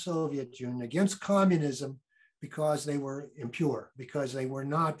against the Soviet Union, against communism, because they were impure, because they were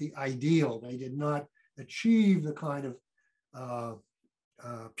not the ideal, they did not achieve the kind of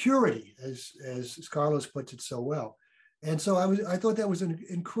purity, as Carlos puts it so well. And so I thought that was an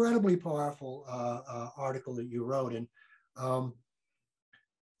incredibly powerful article that you wrote. And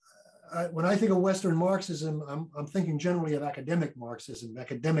when I think of Western Marxism, I'm thinking generally of academic Marxism,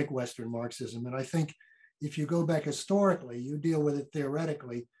 academic Western Marxism. And I think if you go back historically, you deal with it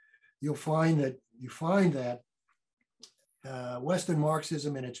theoretically, you'll find that Western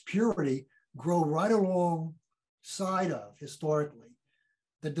Marxism and its purity grow right alongside of, historically,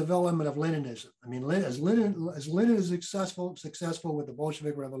 the development of Leninism. I mean, as Lenin is successful with the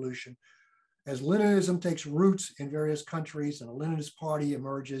Bolshevik Revolution, as Leninism takes roots in various countries and a Leninist party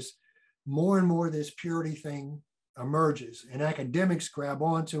emerges, more and more this purity thing emerges, and academics grab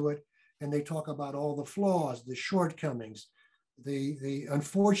onto it, and they talk about all the flaws, the shortcomings, the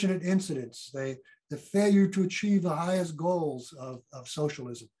unfortunate incidents, the failure to achieve the highest goals of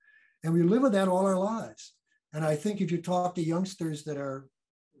socialism. And we live with that all our lives. And I think if you talk to youngsters that are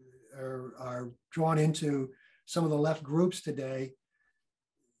drawn into some of the left groups today,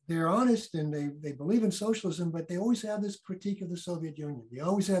 they're honest and they believe in socialism, but they always have this critique of the Soviet Union. They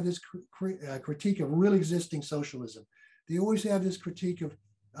always have this critique of real existing socialism. They always have this critique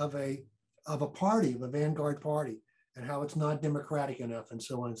of a party, of a vanguard party, and how it's not democratic enough, and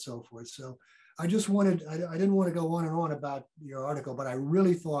so on and so forth. So I just wanted, I didn't want to go on and on about your article, but I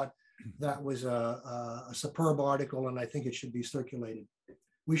really thought that was a superb article, and I think it should be circulated.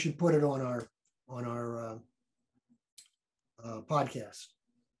 We should put it on our podcast.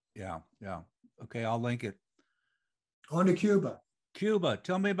 Yeah. Okay, I'll link it. On to Cuba. Cuba.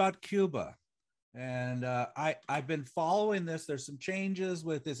 Tell me about Cuba. And I've been following this. There's some changes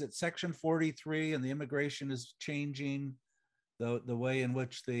with, is it Section 43, and the immigration is changing, the way in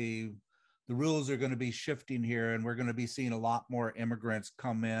which the rules are going to be shifting here, and we're going to be seeing a lot more immigrants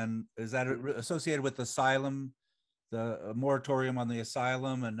come in. Is that associated with asylum, the moratorium on the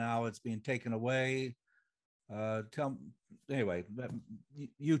asylum, and now it's being taken away? Anyway,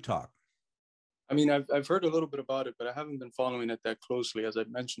 you talk. I mean, I've heard a little bit about it, but I haven't been following it that closely. As I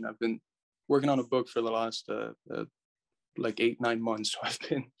mentioned, I've been working on a book for the last like 8-9 months, so I've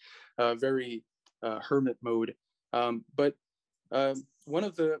been very hermit mode. But one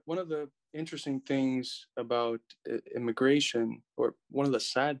of the interesting things about immigration, or one of the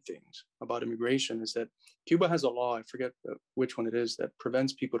sad things about immigration, is that Cuba has a law, I forget which one it is, that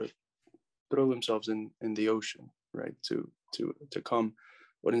prevents people to throw themselves in the ocean, right? To come,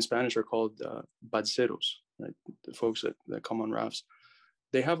 what in Spanish are called balseros, right? The folks that come on rafts.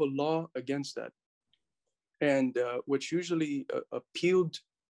 They have a law against that. And what's usually appealed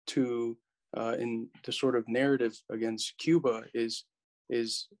to in the sort of narrative against Cuba is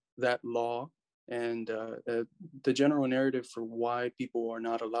that law, and the general narrative for why people are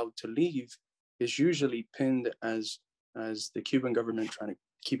not allowed to leave is usually pinned as the Cuban government trying to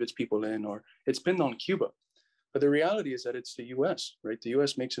keep its people in, or it's pinned on Cuba. But the reality is that it's the US, right? The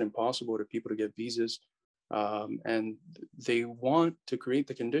US makes it impossible for people to get visas, and they want to create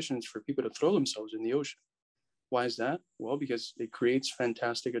the conditions for people to throw themselves in the ocean. Why is that? Well, because it creates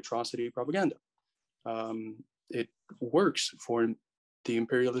fantastic atrocity propaganda. It works for the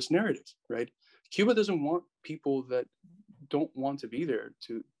imperialist narrative, right? Cuba doesn't want people that don't want to be there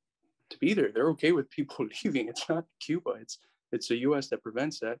to be there. They're okay with people leaving. It's not Cuba. It's the US that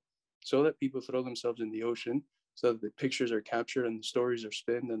prevents that, so that people throw themselves in the ocean, so that the pictures are captured and the stories are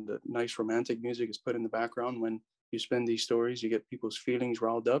spinned and the nice romantic music is put in the background. When you spin these stories, you get people's feelings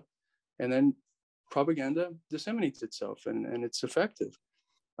riled up, and then propaganda disseminates itself, and it's effective.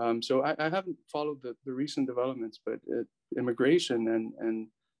 So I haven't followed the recent developments, but immigration and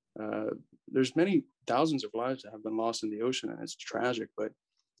there's many thousands of lives that have been lost in the ocean, and it's tragic. But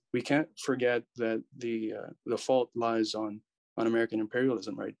we can't forget that the fault lies on American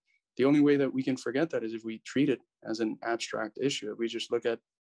imperialism, right? The only way that we can forget that is if we treat it as an abstract issue. If we just look at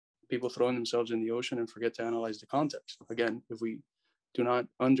people throwing themselves in the ocean and forget to analyze the context. Again, if we do not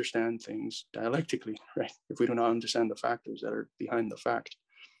understand things dialectically, right? If we do not understand the factors that are behind the fact.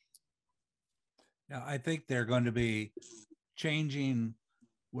 Now, I think they're going to be changing,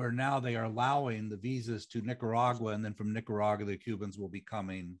 where now they are allowing the visas to Nicaragua, and then from Nicaragua, the Cubans will be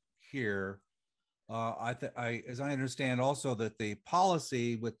coming here. As I understand also, that the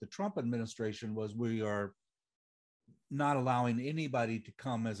policy with the Trump administration was, we are not allowing anybody to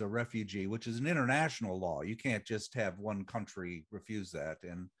come as a refugee, which is an international law. You can't just have one country refuse that.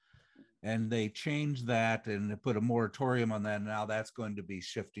 And they changed that and put a moratorium on that. And now that's going to be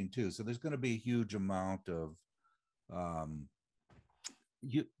shifting too. So there's going to be a huge amount of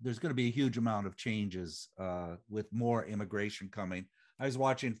changes with more immigration coming. I was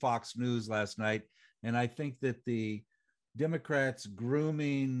watching Fox News last night, and I think that the Democrats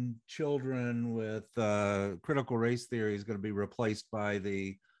grooming children with critical race theory is going to be replaced by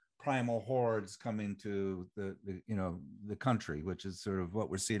the primal hordes coming to the country, which is sort of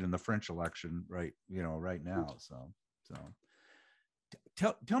what we're seeing in the French election right now. So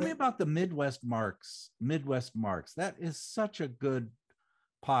tell me about the Midwest Marx. That is such a good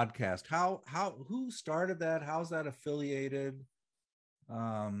podcast. Who started that? How's that affiliated?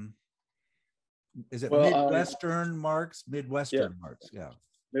 Is it Midwestern Marx? Midwestern Marx, yeah.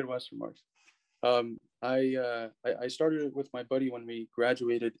 Midwestern Marx. I started it with my buddy when we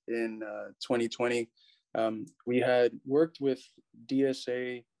graduated in 2020. We had worked with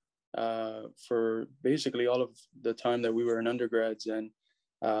DSA for basically all of the time that we were in undergrads, and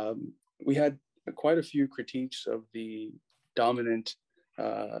we had quite a few critiques of the dominant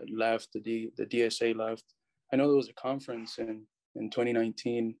left, the DSA left. I know there was a conference in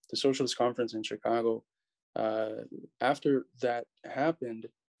 2019, the Socialist Conference in Chicago. After that happened,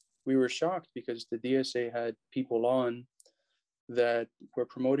 we were shocked because the DSA had people on that were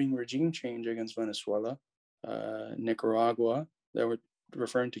promoting regime change against Venezuela, Nicaragua, that were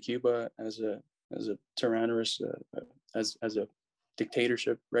referring to Cuba as a tyrannous, as a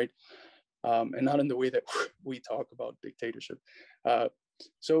dictatorship, right? And not in the way that we talk about dictatorship.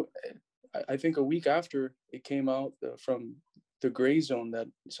 So I think a week after it came out from the gray zone that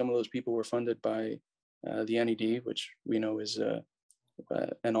some of those people were funded by the NED, which we know is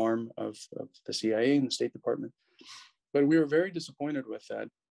an arm of the CIA and the State Department. But we were very disappointed with that.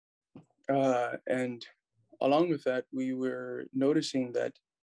 And along with that, we were noticing that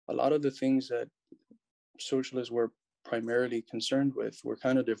a lot of the things that socialists were primarily concerned with were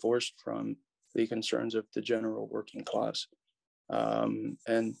kind of divorced from the concerns of the general working class.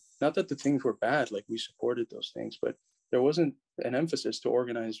 And not that the things were bad, like we supported those things, but there wasn't an emphasis to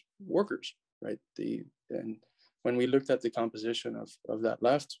organize workers, right? And when we looked at the composition of that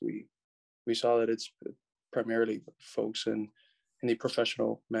left, we saw that it's primarily folks in the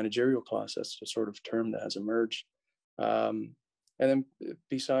professional managerial class. That's the sort of term that has emerged. And then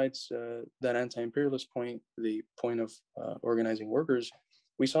besides that anti-imperialist point, the point of organizing workers,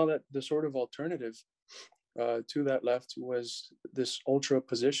 we saw that the sort of alternative to that left was this ultra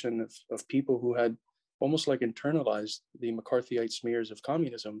position of people who had almost like internalized the McCarthyite smears of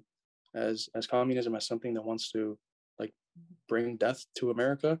communism as communism as something that wants to like bring death to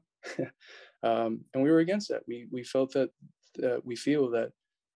America. And we were against that. We felt that we feel that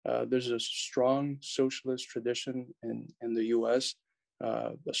there's a strong socialist tradition in the US,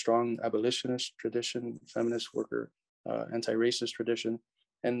 a strong abolitionist tradition, feminist worker, anti-racist tradition.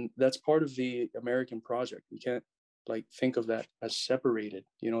 And that's part of the American project. We can't like think of that as separated.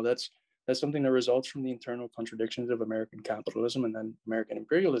 You know, that's something that results from the internal contradictions of American capitalism and then American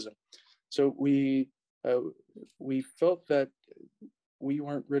imperialism. So we felt that we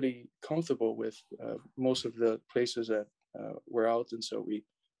weren't really comfortable with most of the places that were out. And so we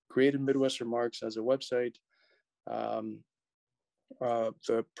created Midwestern Marx as a website.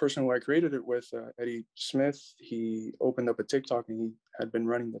 The person who I created it with, Eddie Smith, he opened up a TikTok and he had been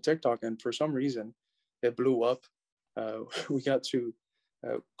running the TikTok, and for some reason it blew up. We got to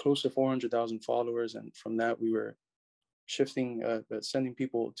close to 400,000 followers, and from that we were shifting, sending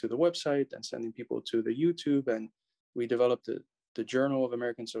people to the website and sending people to the YouTube, and we developed the Journal of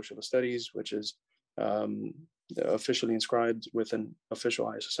American Socialist Studies, which is officially inscribed with an official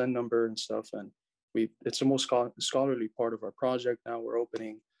ISSN number and stuff, and it's the most scholarly part of our project. Now we're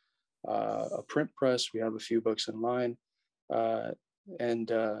opening a print press. We have a few books in line,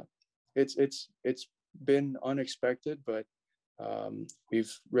 and it's been unexpected, but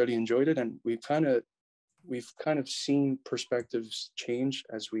we've really enjoyed it, and we've kind of seen perspectives change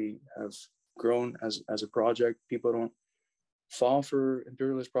as we have grown as a project. People don't fall for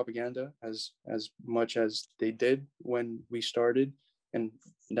imperialist propaganda as much as they did when we started. And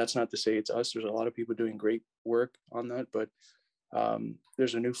that's not to say it's us. There's a lot of people doing great work on that, but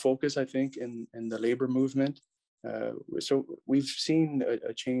there's a new focus, I think, in the labor movement. So we've seen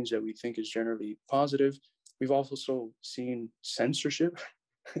a change that we think is generally positive. We've also seen censorship.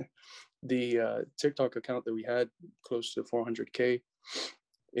 The TikTok account that we had, close to 400K,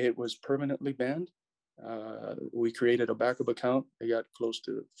 it was permanently banned. We created a backup account. It got close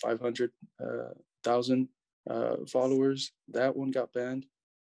to 500,000 followers. That one got banned,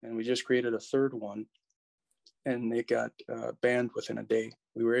 and we just created a third one, and it got banned within a day.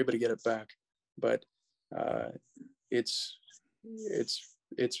 We were able to get it back, but it's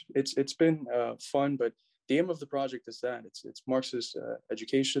been fun. But the aim of the project is that it's Marxist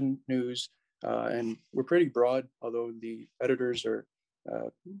education news, and we're pretty broad. Although the editors are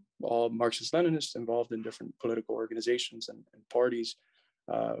all Marxist-Leninists involved in different political organizations and parties,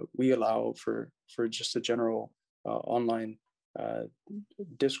 we allow for just a general online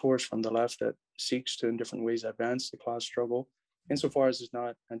discourse from the left that seeks to, in different ways, advance the class struggle, insofar as it's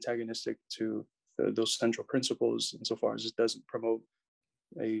not antagonistic to those central principles, insofar as it doesn't promote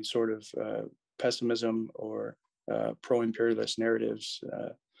a sort of pessimism or pro-imperialist narratives.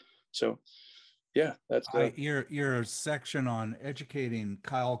 So, yeah, that's your section on educating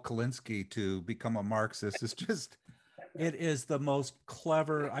Kyle Kulinski to become a Marxist is just, it is the most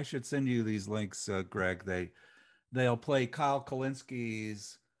clever. I should send you these links, Greg. They'll play Kyle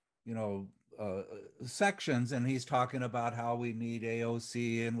Kulinski's, sections, and he's talking about how we need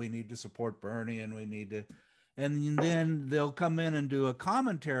AOC and we need to support Bernie and we need to, and then they'll come in and do a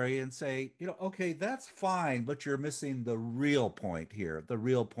commentary and say, okay, that's fine, but you're missing the real point here. The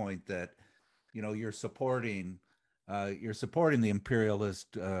real point that, you're supporting the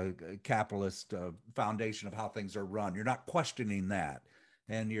imperialist, capitalist foundation of how things are run. You're not questioning that.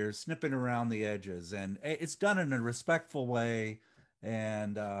 and you're snipping around the edges, and it's done in a respectful way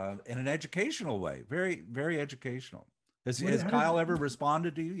and in an educational way, very, very educational. Has How Kyle did, ever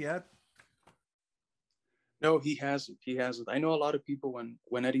responded to you yet? No, he hasn't. He hasn't. I know a lot of people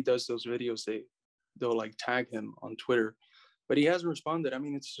when Eddie does those videos, they'll like tag him on Twitter, but he hasn't responded. I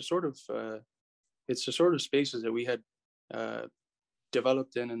mean, it's the sort of spaces that we had uh,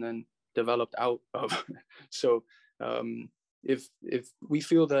 developed in and then developed out of. So if we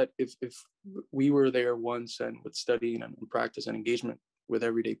feel that if we were there once and with studying and practice and engagement with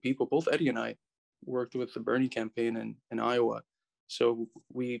everyday people, both Eddie and I worked with the Bernie campaign in Iowa. So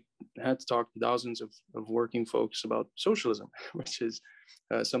we had to talk to thousands of working folks about socialism, which is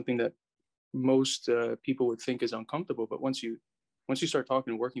something that most people would think is uncomfortable. But once you start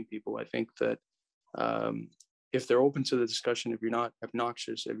talking to working people, I think that um, if they're open to the discussion, if you're not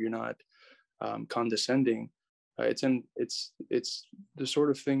obnoxious, if you're not condescending, it's the sort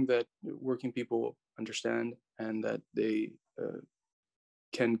of thing that working people understand and that they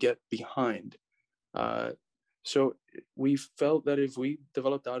can get behind. Uh, so we felt that if we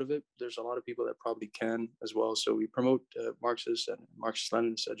developed out of it, there's a lot of people that probably can as well. So we promote Marxist and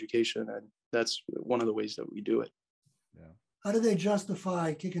Marxist-Leninist education, and that's one of the ways that we do it. Yeah. how do they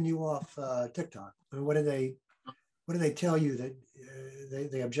justify kicking you off TikTok? I mean, what do they tell you that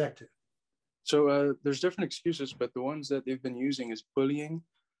they object to? So there's different excuses, but the ones that they've been using is bullying,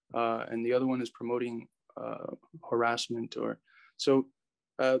 and the other one is promoting harassment. Or so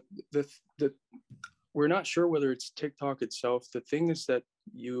the we're not sure whether it's TikTok itself. The thing is that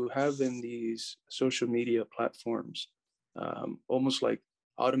you have in these social media platforms almost like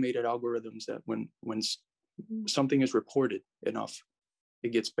automated algorithms that when something is reported enough,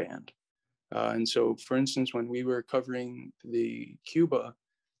 it gets banned. And so, for instance, when we were covering the Cuba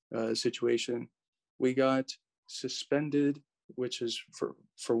situation, we got suspended, which is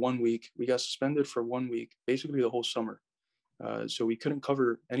for 1 week. We got suspended for 1 week, basically the whole summer. So we couldn't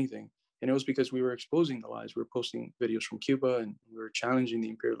cover anything. And it was because we were exposing the lies. We were posting videos from Cuba and we were challenging the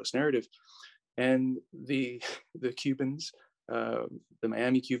imperialist narrative. And the Cubans, the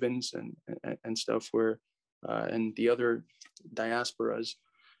Miami Cubans and stuff were, and the other diasporas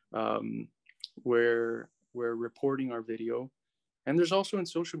were reporting our video. And there's also in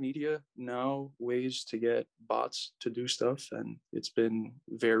social media now ways to get bots to do stuff. And it's been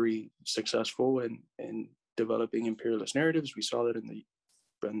very successful in developing imperialist narratives. We saw that in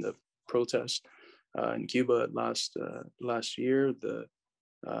the protest in Cuba last year. The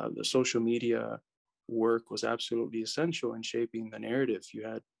social media work was absolutely essential in shaping the narrative. You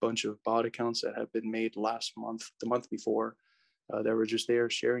had a bunch of bot accounts that had been made last month, the month before, that were just there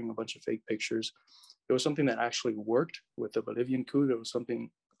sharing a bunch of fake pictures. It was something that actually worked with the Bolivian coup. There was something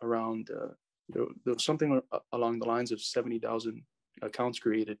around, there was something along the lines of 70,000 accounts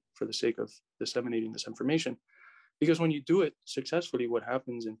created for the sake of disseminating this information. Because when you do it successfully, what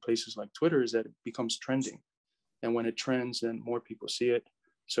happens in places like Twitter is that it becomes trending. And when it trends, then more people see it.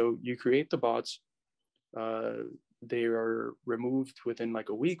 So you create the bots, they are removed within like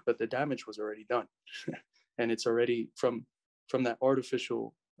a week, but the damage was already done. And it's already from that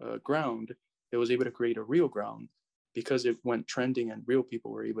artificial ground, it was able to create a real ground because it went trending and real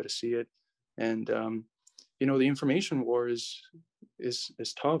people were able to see it. And, the information war is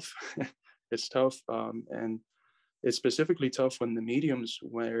tough. It's tough. And it's specifically tough when the mediums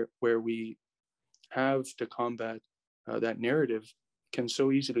where we have to combat that narrative can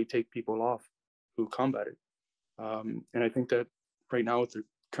so easily take people off who combat it. And I think that right now with the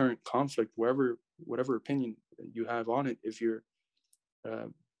current conflict, whatever opinion you have on it, if you're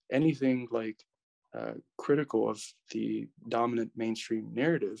anything like critical of the dominant mainstream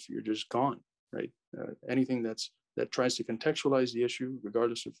narrative, you're just gone, right? Anything that tries to contextualize the issue,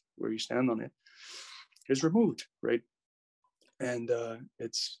 regardless of where you stand on it, is removed, right? And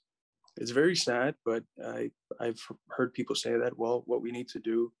it's very sad, but I've heard people say that, well, what we need to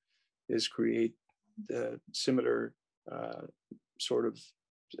do is create the similar sort of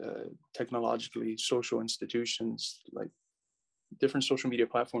technologically social institutions, like different social media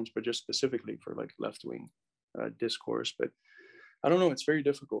platforms, but just specifically for like left-wing discourse. But I don't know, it's very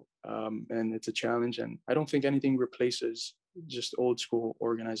difficult, and it's a challenge. And I don't think anything replaces just old school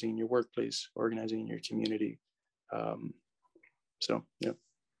organizing in your workplace, organizing in your community. So, yeah.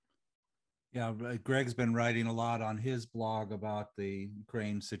 Yeah, Greg's been writing a lot on his blog about the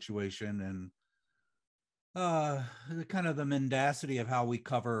Ukraine situation and kind of the mendacity of how we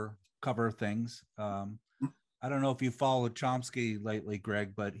cover things. I don't know if you followed Chomsky lately,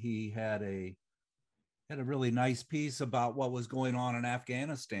 Greg, but he had a really nice piece about what was going on in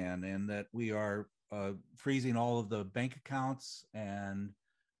Afghanistan and that we are freezing all of the bank accounts and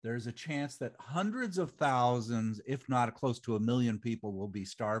there's a chance that hundreds of thousands, if not close to 1 million people, will be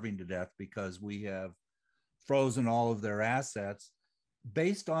starving to death because we have frozen all of their assets,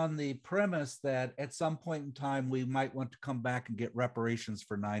 based on the premise that at some point in time we might want to come back and get reparations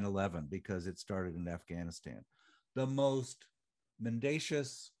for 9/11 because it started in Afghanistan. The most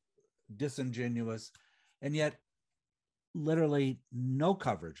mendacious, disingenuous, and yet literally no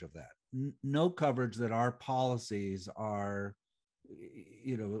coverage of that. No coverage that our policies are,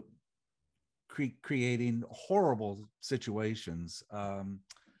 creating horrible situations.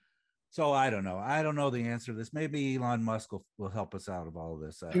 So I don't know. I don't know the answer to this. Maybe Elon Musk will help us out of all of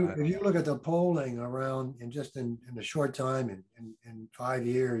this. If you look at the polling around in a short time, in 5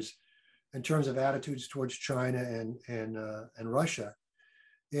 years, in terms of attitudes towards China and Russia,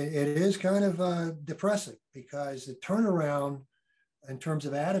 it is kind of depressing, because the turnaround in terms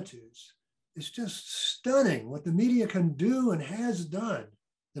of attitudes is just stunning. What the media can do and has done,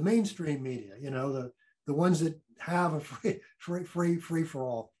 the mainstream media, the ones that have a free for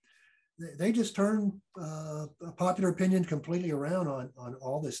all, they just turn popular opinion completely around on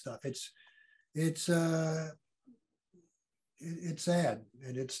all this stuff. It's sad,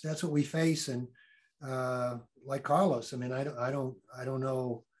 and that's what we face. And like Carlos, I mean, I don't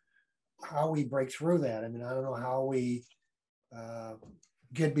know how we break through that. I mean, I don't know how we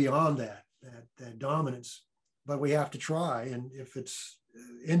get beyond that dominance, but we have to try. And if it's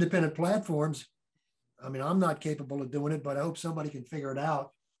independent platforms, I mean, I'm not capable of doing it, but I hope somebody can figure it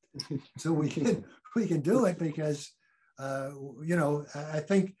out so we can do it, because I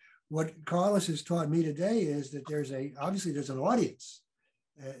think what Carlos has taught me today is that there's an audience.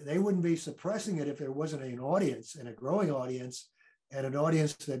 They wouldn't be suppressing it if there wasn't an audience, and a growing audience, and an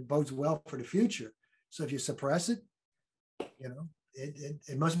audience that bodes well for the future. So if you suppress it,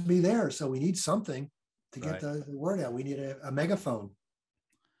 it must be there. So we need something to get the word out. We need a megaphone.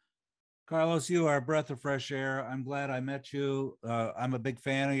 Carlos, you are a breath of fresh air. I'm glad I met you. I'm a big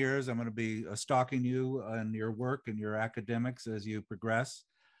fan of yours. I'm going to be stalking you and your work and your academics as you progress.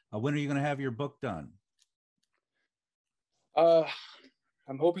 When are you going to have your book done?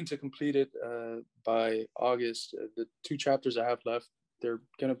 I'm hoping to complete it by August. The 2 chapters I have left, they're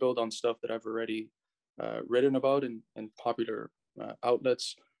going to build on stuff that I've already written about in popular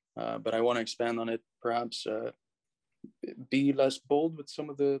outlets, but I want to expand on it, perhaps be less bold with some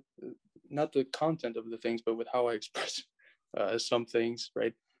of the, not the content of the things, but with how I express some things,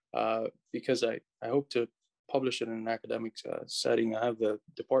 right? Because I hope to publish it in an academic setting. I have the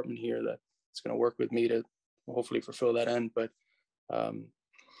department here that's going to work with me to hopefully fulfill that end. But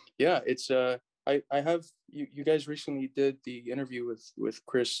it's I have you guys recently did the interview with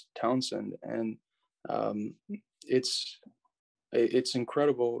Chris Townsend, and it's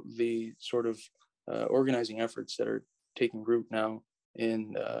incredible, the sort of organizing efforts that are taking root now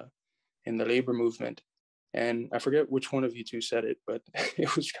in the labor movement. And I forget which one of you two said it, but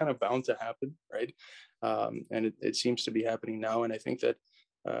it was kind of bound to happen, right? And it seems to be happening now. And I think that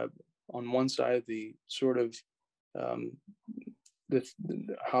on one side, the sort of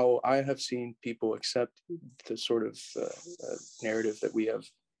how I have seen people accept the sort of narrative that we have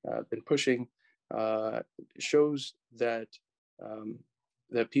been pushing shows that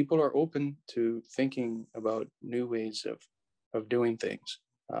that people are open to thinking about new ways of doing things.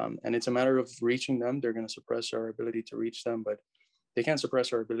 And it's a matter of reaching them. They're going to suppress our ability to reach them, but they can't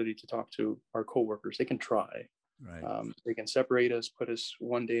suppress our ability to talk to our coworkers. They can try. Right. They can separate us, put us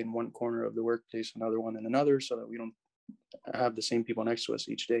one day in one corner of the workplace, another one in another, so that we don't have the same people next to us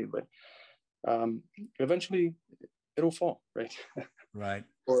each day. But eventually it'll fall, right? Right.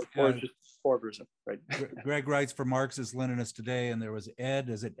 or just barbarism, right? Greg writes for Marxist Leninists Today, and there was Ed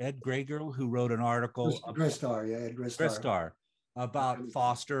Greger, who wrote an article. Ed Gristar. About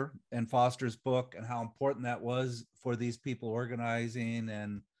Foster and Foster's book and how important that was for these people organizing,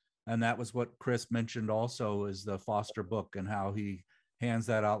 and that was what Chris mentioned also, is the Foster book, and how he hands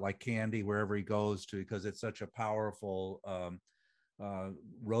that out like candy wherever he goes to, because it's such a powerful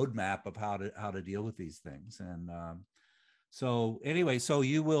roadmap of how to deal with these things. And so anyway, so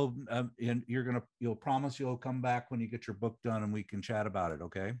you will you'll promise you'll come back when you get your book done, and we can chat about it.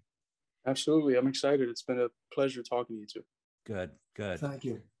 Okay. Absolutely. I'm excited. It's been a pleasure talking to you two. Good. Thank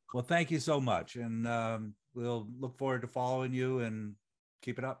you. Well, thank you so much. And we'll look forward to following you, and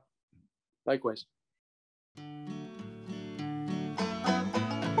keep it up. Likewise.